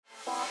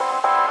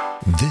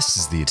This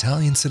is the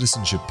Italian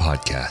Citizenship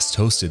Podcast,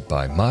 hosted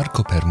by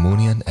Marco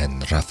Permunian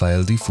and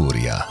Rafael Di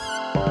Furia.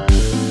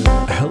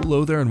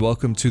 Hello there, and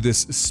welcome to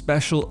this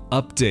special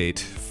update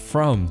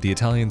from the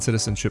Italian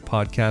Citizenship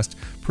Podcast,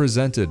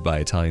 presented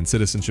by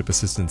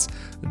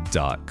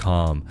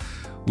Italiancitizenship.assistance.com.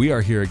 We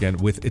are here again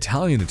with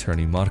Italian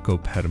attorney Marco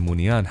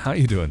Permunian. How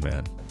you doing,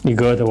 man?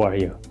 Good, how are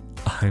you?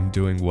 I'm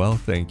doing well,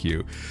 thank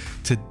you.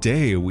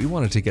 Today, we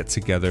wanted to get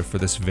together for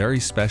this very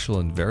special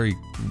and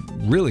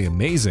really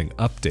amazing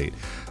update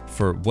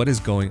for what is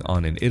going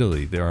on in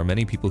Italy. There are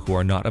many people who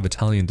are not of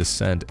Italian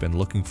descent and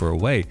looking for a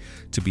way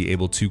to be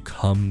able to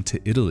come to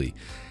Italy.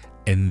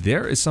 And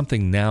there is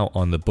something now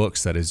on the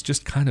books that has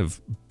just kind of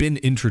been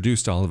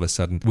introduced all of a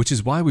sudden, which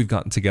is why we've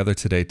gotten together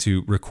today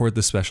to record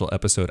this special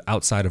episode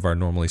outside of our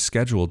normally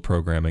scheduled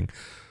programming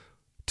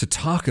to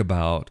talk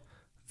about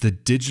the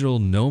digital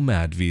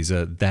nomad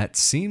visa that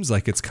seems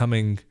like it's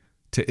coming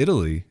to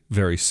Italy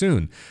very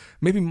soon.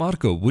 Maybe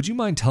Marco, would you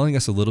mind telling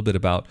us a little bit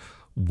about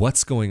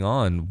what's going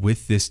on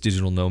with this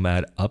digital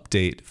nomad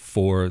update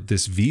for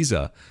this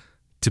visa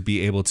to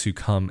be able to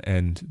come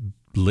and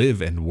live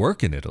and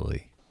work in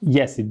Italy?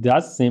 Yes, it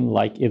does seem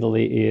like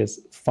Italy is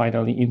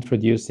finally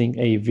introducing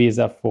a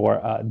visa for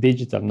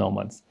digital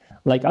nomads,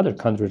 like other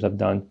countries have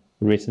done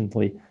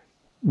recently.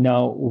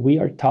 Now, we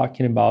are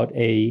talking about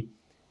a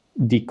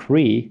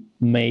decree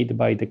made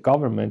by the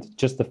government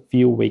just a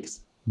few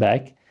weeks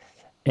back.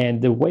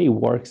 And the way it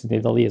works in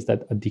Italy is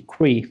that a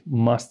decree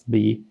must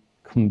be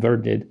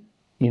converted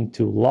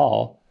into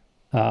law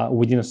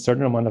within a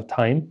certain amount of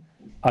time.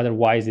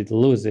 Otherwise, it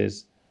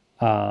loses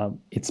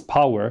its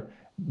power.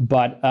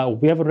 But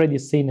we have already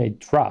seen a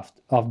draft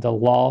of the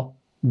law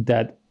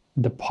that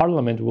the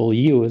parliament will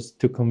use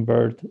to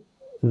convert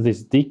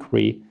this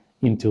decree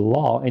into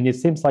law. And it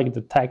seems like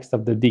the text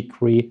of the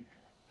decree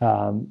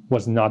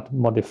was not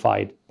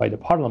modified by the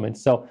parliament.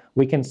 So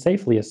we can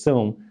safely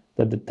assume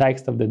that the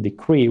text of the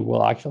decree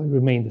will actually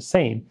remain the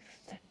same.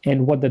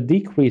 And what the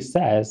decree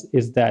says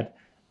is that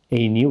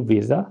a new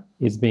visa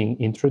is being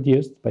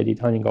introduced by the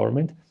Italian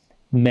government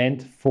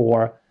meant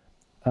for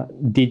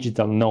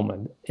digital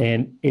nomad.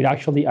 And it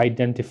actually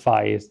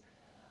identifies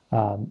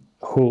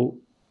who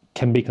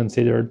can be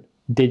considered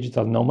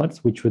digital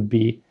nomads, which would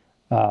be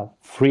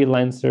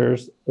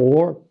freelancers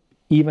or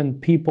even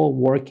people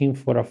working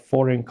for a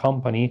foreign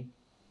company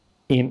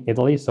in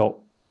Italy.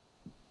 So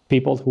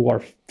people who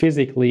are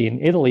physically in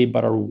Italy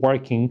but are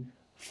working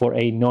for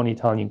a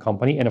non-Italian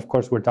company. And of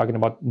course, we're talking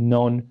about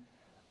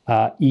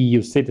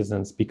non-EU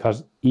citizens,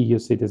 because EU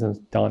citizens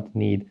don't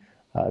need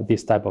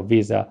this type of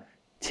visa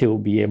to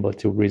be able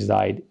to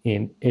reside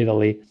in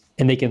Italy.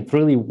 And they can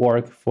freely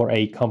work for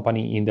a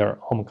company in their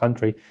home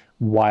country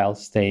while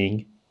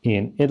staying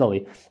in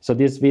Italy. So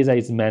this visa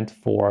is meant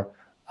for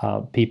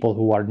people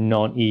who are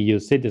non-EU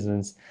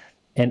citizens.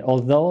 And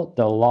although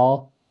the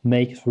law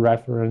makes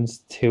reference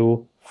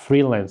to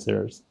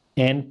freelancers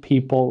and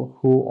people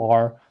who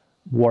are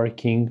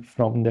working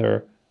from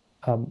their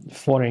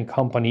foreign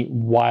company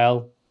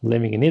while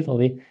living in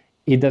Italy,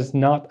 it does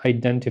not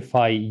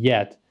identify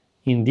yet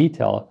in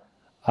detail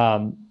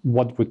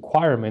what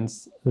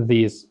requirements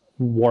these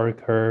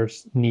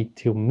workers need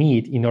to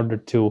meet in order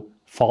to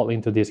fall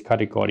into this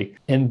category.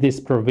 And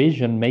this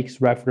provision makes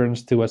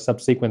reference to a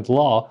subsequent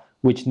law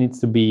which needs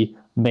to be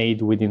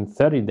made within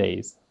 30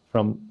 days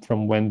from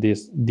when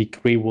this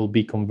decree will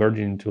be converted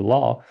into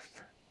law.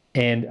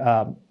 And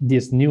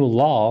this new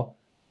law,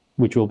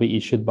 which will be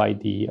issued by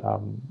the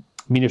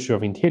Ministry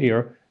of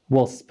Interior,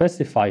 will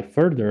specify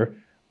further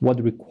what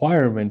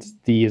requirements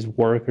these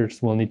workers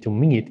will need to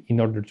meet in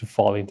order to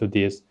fall into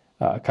this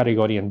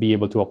category and be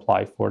able to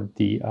apply for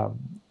the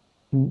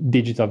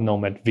digital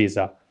nomad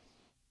visa.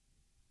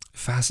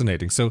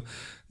 Fascinating. So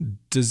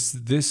does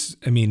this,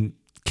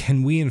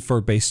 can we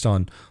infer based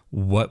on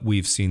what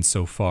we've seen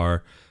so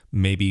far,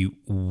 maybe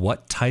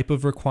what type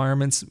of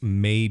requirements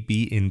may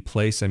be in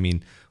place?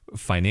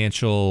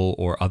 Financial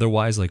or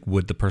otherwise, like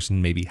would the person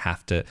maybe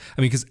have to,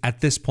 because at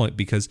this point,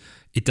 because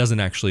it doesn't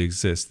actually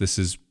exist, this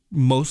is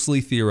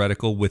mostly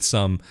theoretical with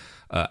some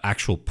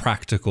actual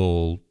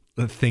practical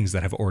things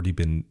that have already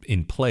been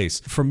in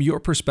place. From your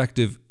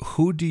perspective,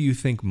 who do you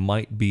think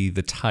might be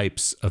the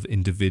types of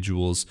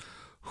individuals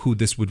who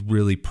this would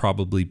really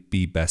probably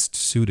be best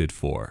suited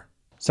for?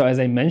 So as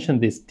I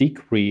mentioned, this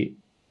decree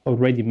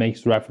already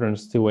makes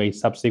reference to a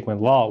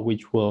subsequent law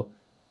which will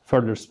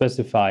further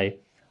specify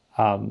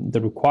the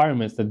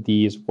requirements that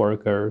these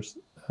workers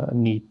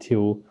need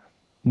to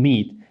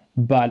meet.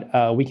 But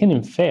we can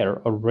infer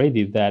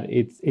already that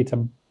it's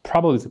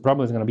probably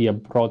going to be a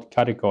broad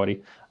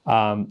category.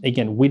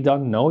 Again, we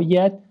don't know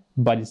yet,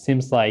 but it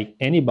seems like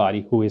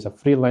anybody who is a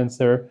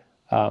freelancer,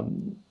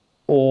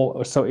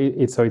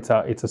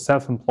 it's a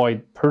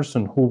self-employed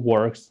person who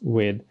works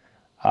with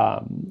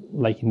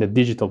like in the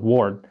digital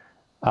world,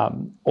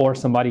 or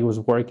somebody who's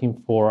working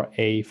for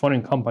a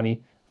foreign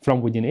company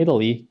from within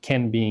Italy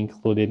can be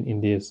included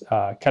in this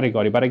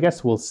category. But I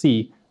guess we'll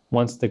see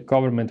once the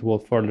government will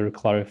further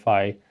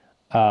clarify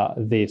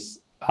this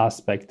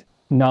aspect.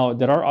 Now,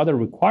 there are other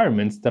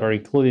requirements that are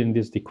included in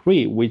this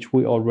decree, which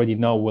we already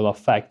know will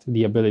affect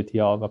the ability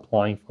of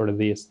applying for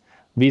this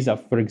visa.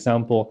 For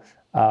example,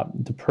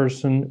 the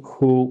person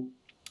who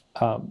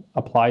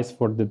applies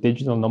for the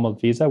digital nomad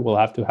visa will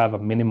have to have a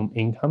minimum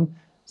income.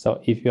 So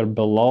if you're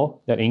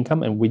below that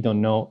income, and we don't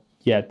know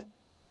yet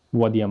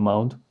what the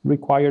amount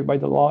required by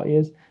the law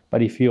is,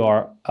 but if you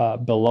are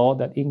below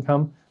that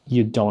income,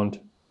 you don't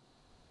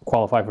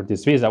qualify for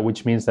this visa,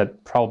 which means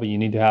that probably you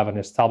need to have an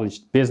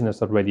established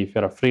business already. If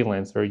you're a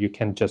freelancer, you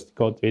can't just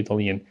go to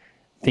Italy and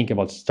think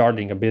about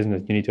starting a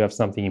business. You need to have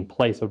something in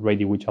place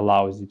already, which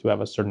allows you to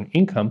have a certain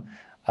income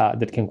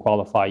that can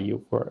qualify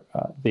you for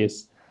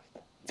this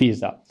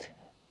visa.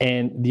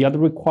 And the other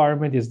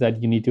requirement is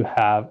that you need to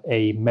have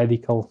a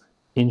medical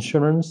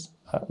insurance,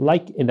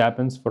 like it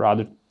happens for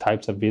other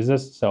types of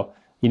visas. So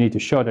you need to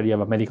show that you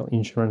have a medical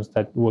insurance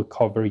that will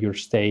cover your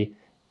stay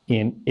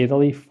in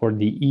Italy for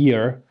the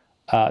year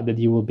that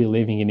you will be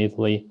living in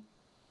Italy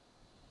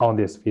on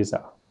this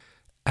visa.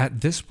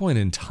 At this point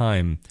in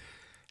time,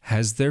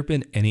 has there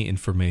been any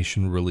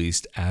information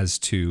released as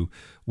to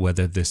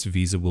whether this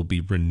visa will be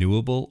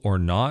renewable or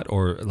not?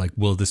 Or like,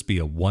 will this be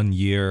a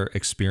 1-year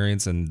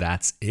experience and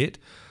that's it?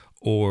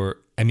 Or,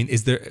 I mean,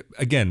 is there,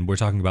 again, we're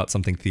talking about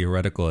something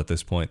theoretical at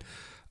this point.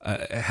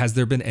 Has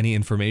there been any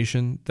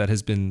information that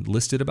has been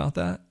listed about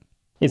that?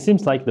 It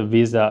seems like the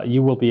visa,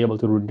 you will be able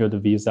to renew the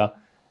visa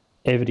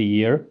every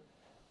year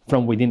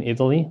from within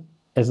Italy,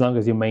 as long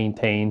as you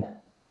maintain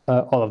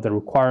all of the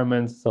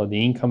requirements, so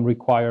the income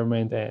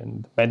requirement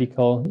and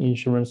medical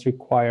insurance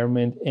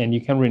requirement, and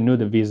you can renew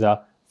the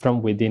visa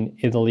from within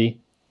Italy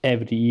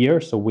every year,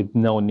 so with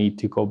no need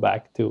to go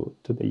back to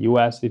the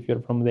US if you're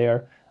from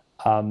there,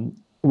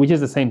 which is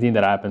the same thing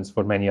that happens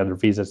for many other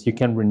visas. You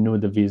can renew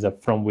the visa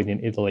from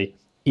within Italy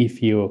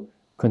if you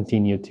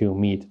continue to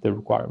meet the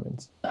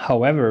requirements.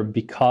 However,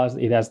 because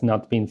it has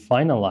not been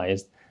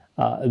finalized,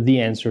 the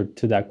answer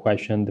to that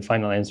question, the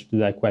final answer to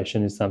that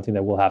question, is something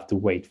that we'll have to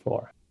wait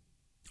for.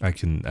 I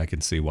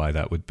can see why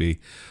that would be.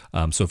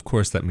 So of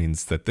course that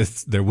means that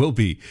there will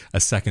be a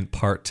second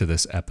part to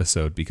this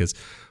episode, because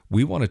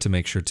we wanted to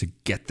make sure to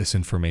get this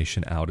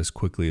information out as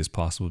quickly as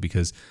possible,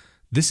 because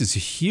this is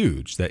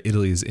huge that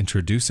Italy is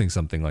introducing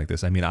something like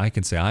this. I mean, I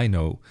can say I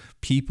know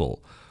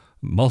people,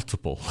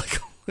 multiple, like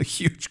a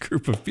huge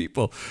group of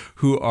people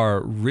who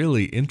are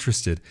really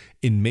interested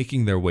in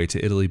making their way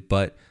to Italy,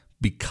 but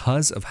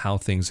because of how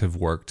things have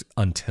worked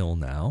until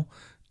now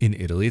in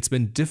Italy, it's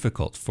been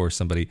difficult for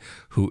somebody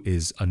who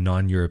is a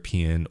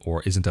non-European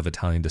or isn't of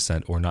Italian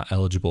descent or not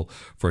eligible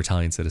for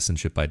Italian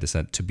citizenship by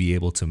descent to be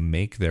able to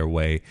make their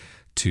way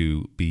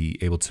to be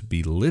able to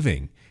be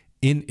living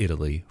in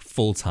Italy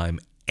full-time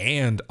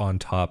and on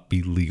top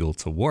be legal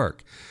to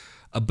work.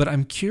 But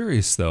I'm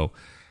curious though,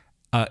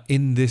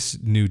 in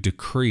this new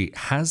decree,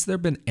 has there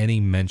been any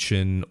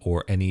mention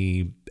or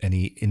any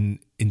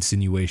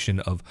insinuation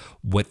of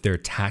what their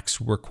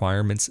tax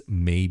requirements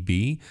may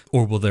be,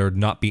 or will there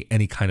not be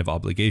any kind of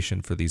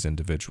obligation for these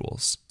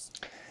individuals?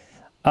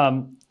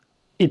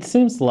 It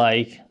seems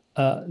like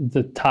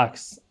the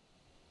tax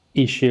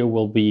issue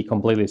will be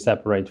completely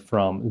separate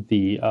from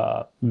the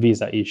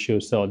visa issue.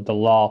 So the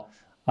law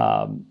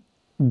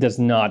does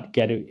not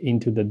get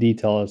into the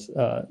details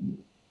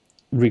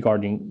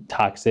regarding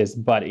taxes,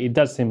 but it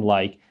does seem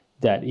like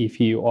that if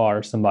you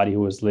are somebody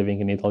who is living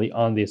in Italy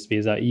on this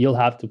visa, you'll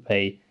have to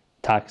pay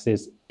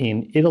taxes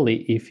in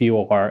Italy if you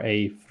are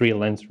a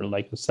freelancer,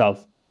 like a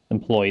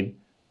self-employed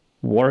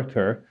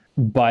worker.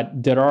 But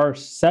there are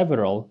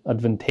several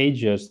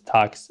advantageous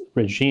tax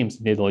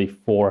regimes in Italy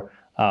for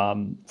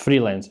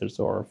freelancers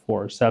or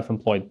for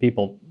self-employed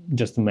people,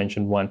 just to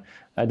mention one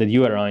that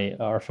you and I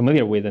are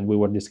familiar with, and we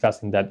were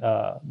discussing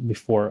that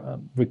before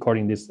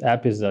recording this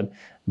episode,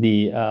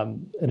 the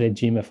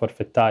regime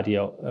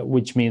forfettario,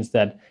 which means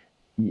that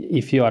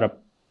if you are a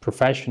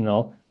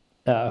professional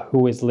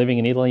who is living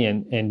in Italy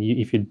and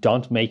if you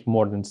don't make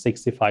more than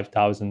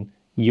 65,000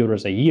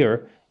 euros a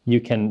year,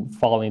 you can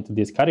fall into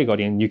this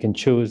category and you can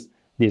choose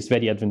this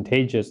very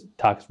advantageous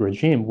tax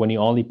regime when you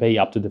only pay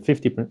up to the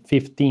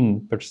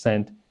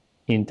 15%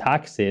 in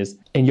taxes,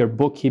 and your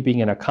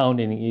bookkeeping and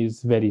accounting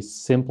is very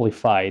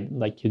simplified.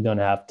 Like you don't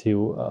have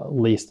to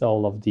list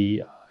all of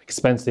the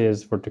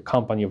expenses for the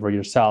company or for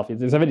yourself.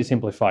 It's a very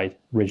simplified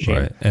regime.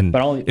 Right. And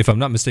if I'm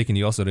not mistaken,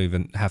 you also don't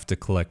even have to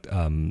collect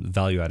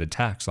value-added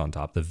tax on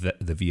top, the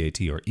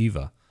VAT or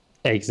EVA.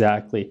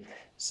 Exactly.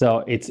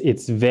 So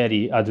it's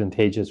very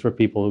advantageous for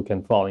people who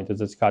can fall into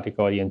this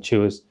category and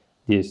choose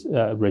this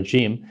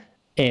regime.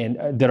 And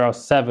there are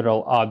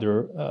several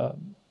other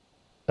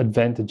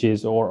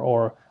advantages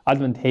or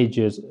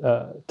advantageous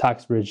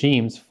tax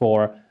regimes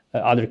for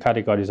other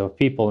categories of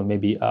people, and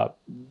maybe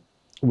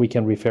we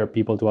can refer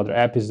people to other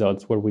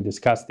episodes where we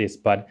discuss this.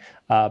 But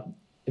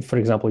for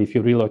example, if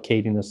you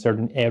relocate in a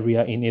certain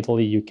area in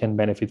Italy, you can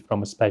benefit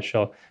from a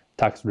special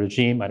tax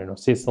regime. I don't know,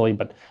 Sicily,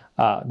 but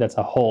that's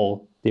a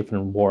whole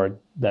different word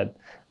that,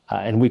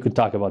 and we could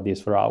talk about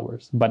this for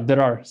hours. But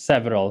there are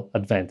several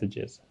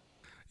advantages.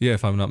 Yeah,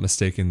 if I'm not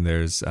mistaken,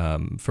 there's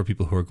for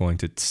people who are going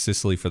to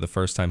Sicily for the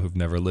first time who've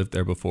never lived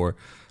there before,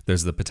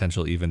 there's the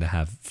potential even to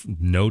have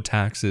no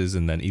taxes.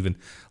 And then even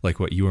like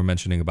what you were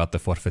mentioning about the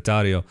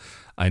forfettario,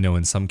 I know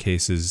in some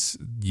cases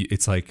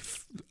it's like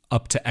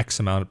up to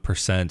X amount of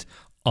percent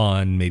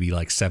on maybe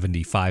like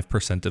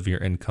 75% of your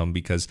income,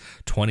 because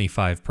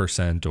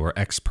 25% or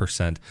X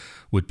percent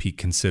would be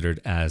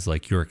considered as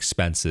like your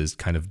expenses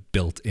kind of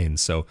built in.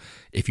 So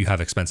if you have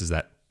expenses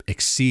that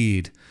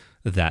exceed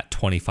that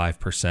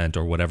 25%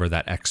 or whatever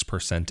that X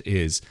percent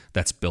is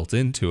that's built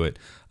into it,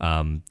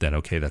 then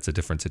okay, that's a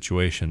different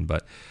situation.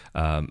 But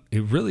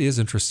it really is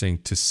interesting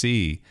to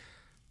see.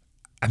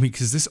 I mean,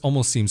 because this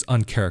almost seems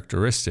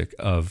uncharacteristic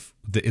of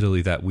the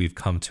Italy that we've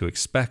come to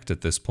expect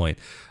at this point,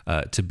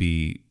 to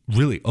be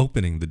really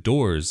opening the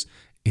doors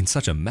in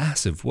such a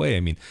massive way. I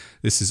mean,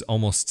 this is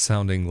almost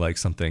sounding like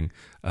something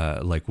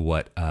like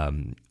what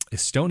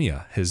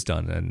Estonia has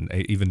done, and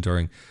even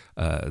during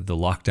the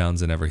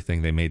lockdowns and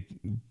everything, they made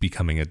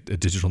becoming a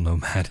digital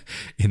nomad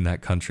in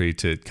that country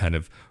to kind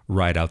of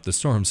ride out the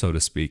storm, so to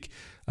speak,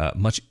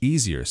 much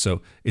easier.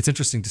 So it's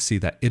interesting to see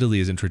that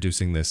Italy is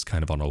introducing this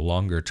kind of on a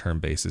longer term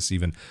basis.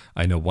 Even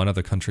I know one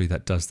other country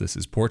that does this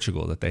is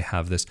Portugal, that they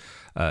have this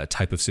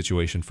type of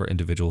situation for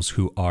individuals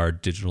who are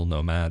digital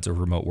nomads or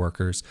remote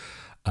workers.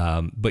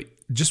 But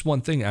just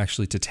one thing,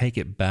 actually, to take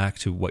it back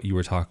to what you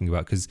were talking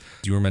about, because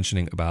you were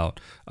mentioning about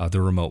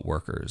the remote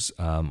workers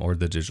or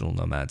the digital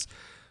nomads.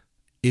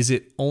 Is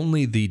it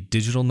only the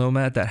digital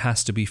nomad that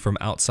has to be from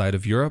outside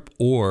of Europe,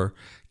 or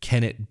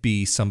can it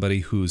be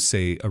somebody who's,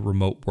 say, a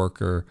remote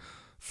worker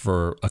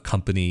for a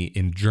company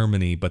in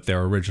Germany, but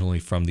they're originally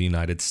from the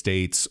United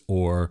States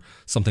or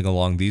something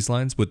along these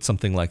lines? Would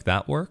something like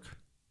that work?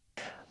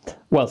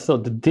 Well, so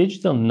the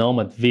digital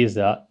nomad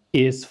visa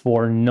is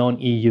for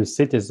non-EU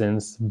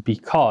citizens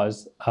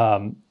because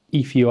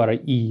if you are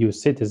an EU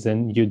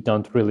citizen, you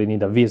don't really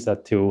need a visa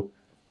to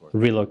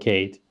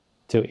relocate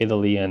to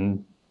Italy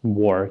and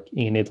work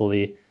in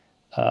Italy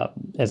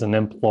as an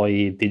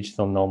employee,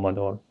 digital nomad,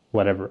 or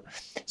whatever.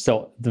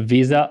 So the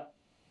visa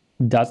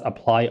does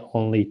apply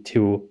only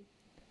to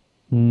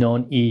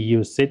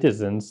non-EU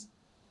citizens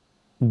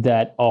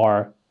that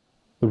are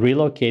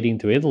relocating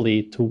to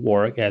Italy to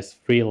work as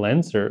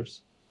freelancers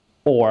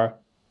or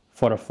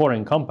for a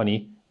foreign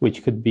company,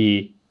 which could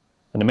be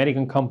an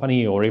American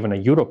company or even a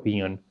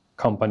European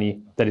company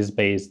that is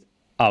based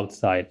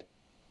outside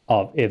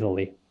of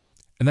Italy.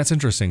 And that's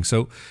interesting.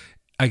 So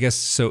I guess,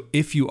 so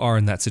if you are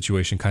in that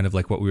situation, kind of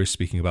like what we were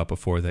speaking about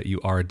before, that you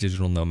are a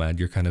digital nomad,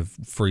 you're kind of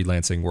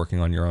freelancing,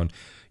 working on your own,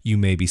 you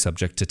may be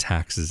subject to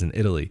taxes in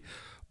Italy.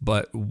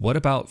 But what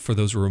about for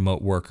those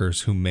remote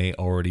workers who may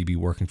already be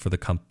working for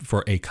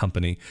for a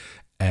company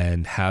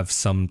and have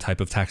some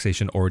type of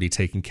taxation already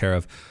taken care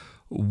of?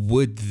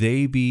 Would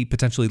they be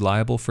potentially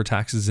liable for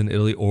taxes in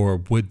Italy, or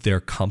would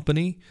their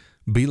company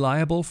be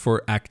liable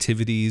for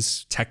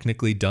activities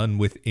technically done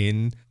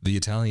within the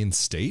Italian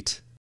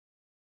state?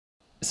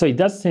 So it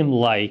does seem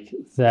like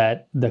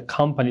that the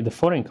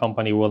foreign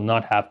company will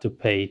not have to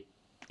pay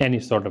any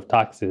sort of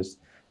taxes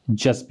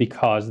just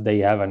because they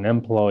have an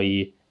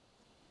employee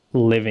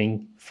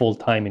living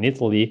full-time in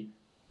Italy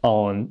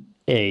on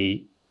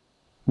a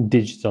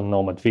digital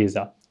nomad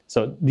visa.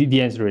 So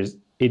the answer is,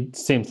 it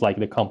seems like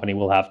the company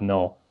will have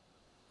no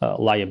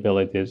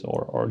liabilities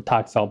or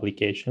tax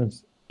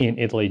obligations in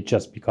Italy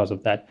just because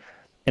of that.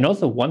 And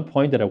also one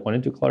point that I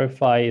wanted to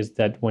clarify is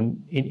that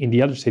when in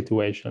the other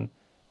situation,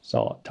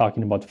 so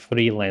talking about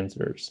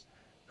freelancers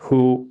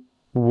who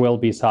will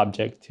be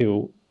subject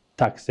to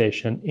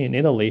taxation in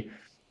Italy,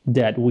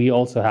 that we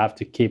also have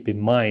to keep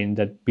in mind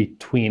that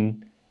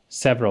between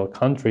several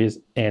countries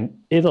and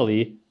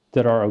Italy,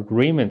 there are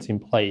agreements in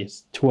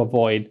place to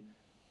avoid,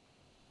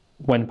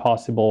 when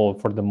possible,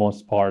 for the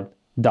most part,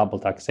 double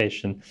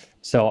taxation.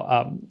 So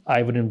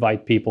I would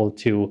invite people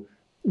to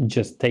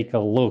just take a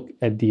look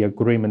at the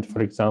agreement,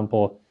 for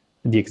example,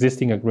 the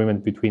existing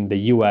agreement between the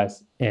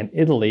US and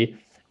Italy,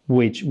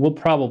 which will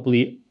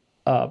probably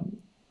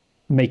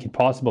make it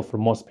possible for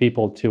most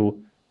people to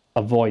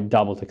avoid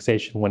double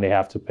taxation when they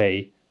have to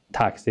pay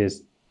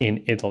taxes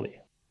in Italy.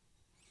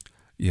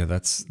 Yeah,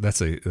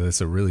 that's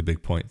a really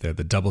big point there.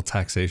 The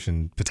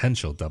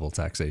potential double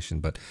taxation.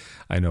 But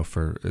I know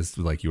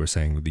like you were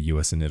saying with the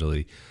U.S. and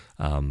Italy,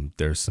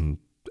 there's some.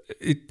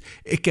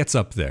 It gets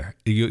up there.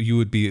 You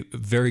would be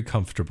very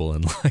comfortable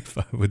in life,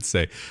 I would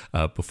say,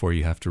 before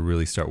you have to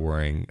really start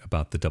worrying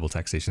about the double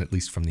taxation, at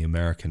least from the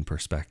American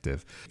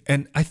perspective.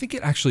 And I think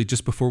it actually,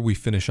 just before we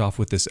finish off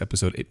with this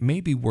episode, it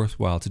may be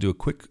worthwhile to do a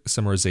quick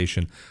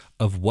summarization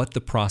of what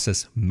the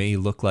process may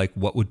look like,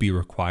 what would be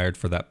required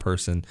for that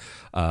person,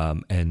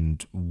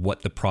 and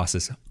what the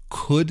process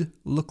could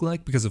look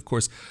like, because of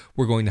course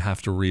we're going to have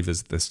to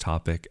revisit this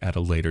topic at a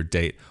later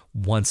date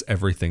once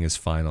everything is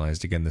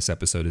finalized. Again, this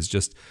episode is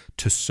just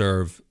to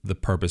serve the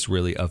purpose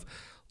really of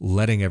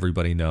letting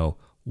everybody know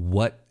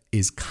what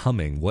is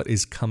coming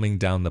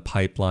down the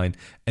pipeline,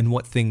 and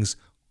what things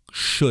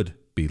should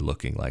be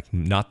looking like?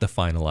 Not the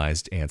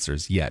finalized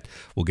answers yet.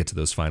 We'll get to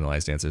those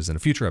finalized answers in a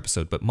future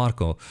episode. But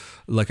Marco,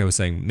 like I was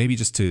saying, maybe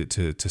just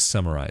to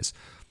summarize,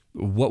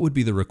 what would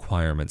be the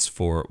requirements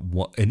for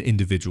an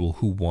individual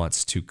who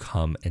wants to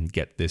come and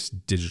get this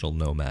digital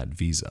nomad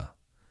visa?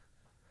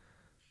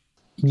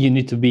 You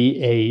need to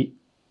be a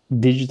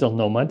digital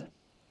nomad,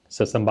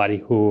 so somebody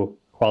who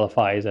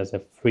qualifies as a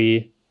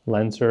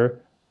freelancer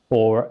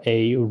or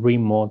a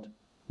remote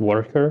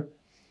worker.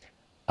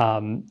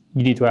 You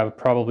need to have,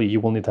 you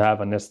will need to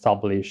have an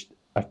established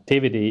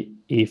activity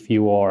if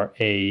you are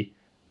a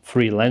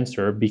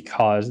freelancer,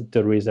 because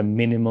there is a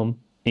minimum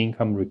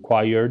income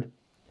required.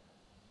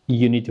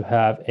 You need to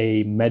have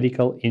a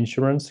medical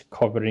insurance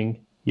covering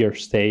your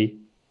stay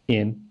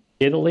in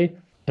Italy.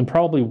 And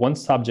probably one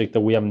subject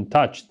that we haven't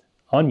touched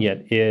on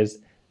yet is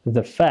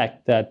the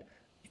fact that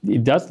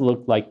it does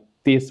look like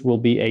this will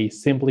be a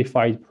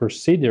simplified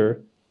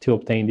procedure to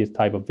obtain this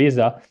type of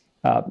visa,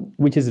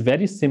 which is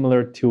very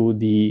similar to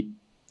the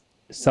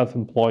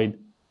self-employed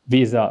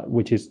visa,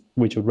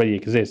 which already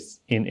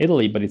exists in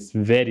Italy, but it's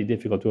very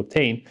difficult to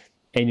obtain.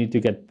 And you need to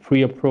get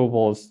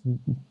pre-approvals.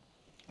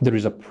 There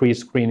is a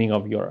pre-screening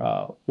of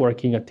your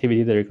working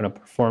activity that you're going to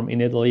perform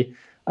in Italy.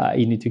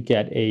 You need to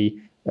get a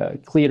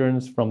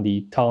clearance from the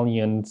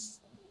Italian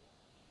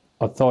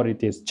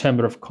authorities,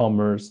 Chamber of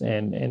Commerce,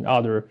 and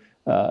other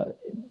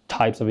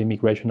types of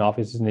immigration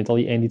offices in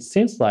Italy. And it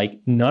seems like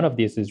none of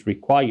this is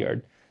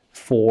required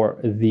for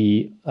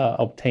the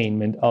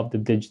obtainment of the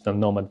digital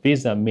nomad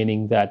visa,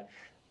 meaning that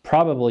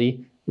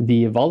probably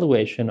the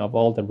evaluation of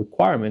all the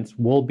requirements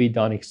will be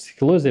done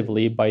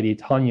exclusively by the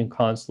Italian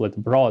consulate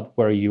abroad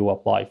where you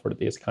apply for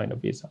this kind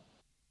of visa.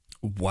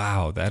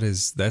 Wow,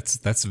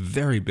 that's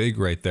very big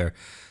right there,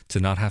 to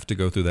not have to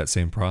go through that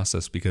same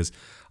process, because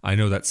I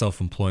know that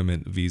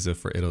self-employment visa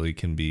for Italy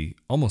can be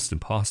almost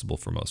impossible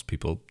for most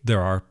people.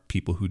 There are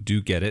people who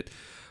do get it,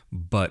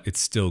 but it's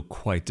still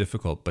quite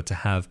difficult. But to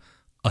have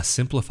a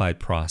simplified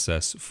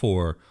process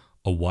for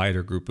a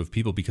wider group of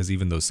people, because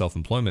even those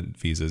self-employment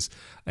visas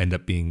end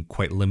up being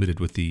quite limited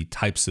with the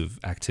types of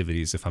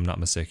activities, if I'm not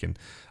mistaken,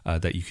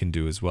 that you can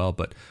do as well.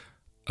 But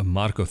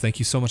Marco, thank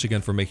you so much again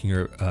for making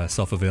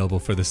yourself available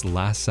for this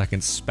last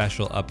second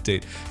special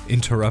update,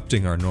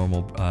 interrupting our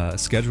normal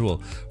schedule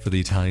for the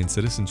Italian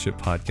Citizenship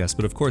Podcast.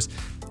 But of course,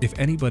 if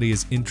anybody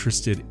is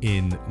interested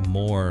in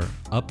more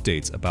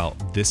updates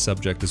about this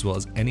subject, as well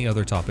as any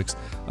other topics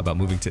about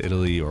moving to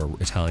Italy or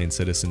Italian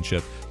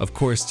citizenship, of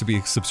course, to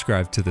be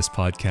subscribed to this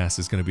podcast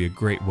is going to be a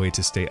great way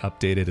to stay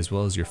updated, as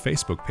well as your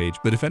Facebook page.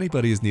 But if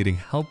anybody is needing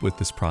help with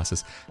this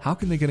process, how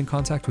can they get in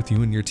contact with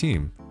you and your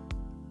team?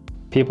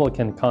 People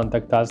can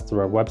contact us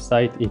through our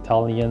website,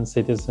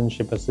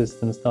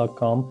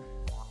 ItalianCitizenshipassistance.com,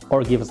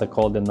 or give us a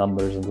call. The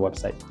numbers on the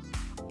website.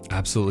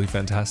 Absolutely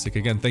fantastic.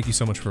 Again, thank you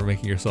so much for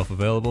making yourself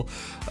available.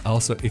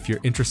 Also, if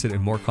you're interested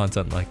in more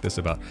content like this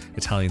about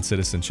Italian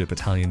citizenship,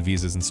 Italian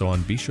visas, and so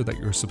on, be sure that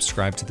you're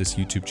subscribed to this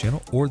YouTube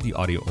channel or the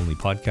audio-only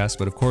podcast.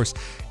 But of course,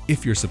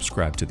 if you're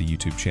subscribed to the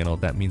YouTube channel,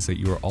 that means that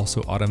you are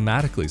also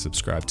automatically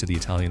subscribed to the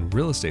Italian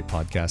Real Estate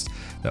Podcast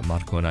that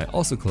Marco and I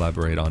also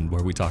collaborate on,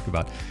 where we talk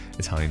about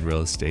Italian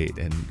real estate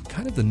and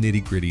kind of the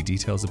nitty-gritty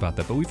details about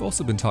that. But we've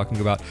also been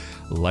talking about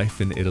life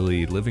in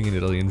Italy, living in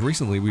Italy, and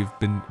recently we've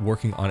been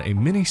working on a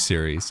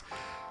mini-series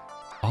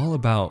all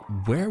about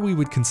where we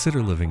would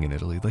consider living in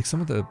Italy, like some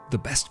of the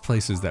best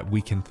places that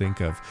we can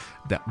think of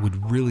that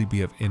would really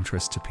be of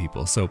interest to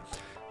people. So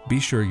be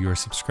sure you're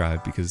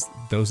subscribed, because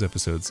those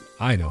episodes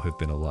I know have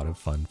been a lot of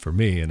fun for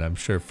me, and I'm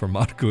sure for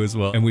Marco as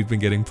well. And we've been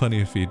getting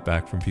plenty of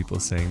feedback from people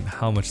saying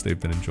how much they've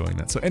been enjoying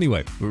that. So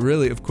anyway,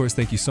 really, of course,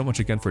 thank you so much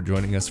again for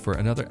joining us for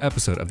another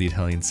episode of the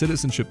Italian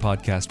Citizenship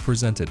Podcast,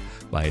 presented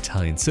by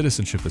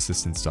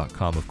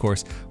ItalianCitizenshipassistance.com. Of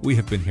course, we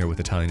have been here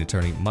with Italian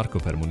attorney Marco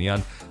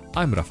Permunian.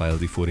 I'm Rafael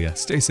Di Furia.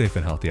 Stay safe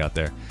and healthy out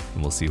there,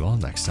 and we'll see you all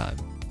next time.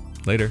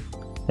 Later.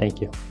 Thank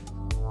you.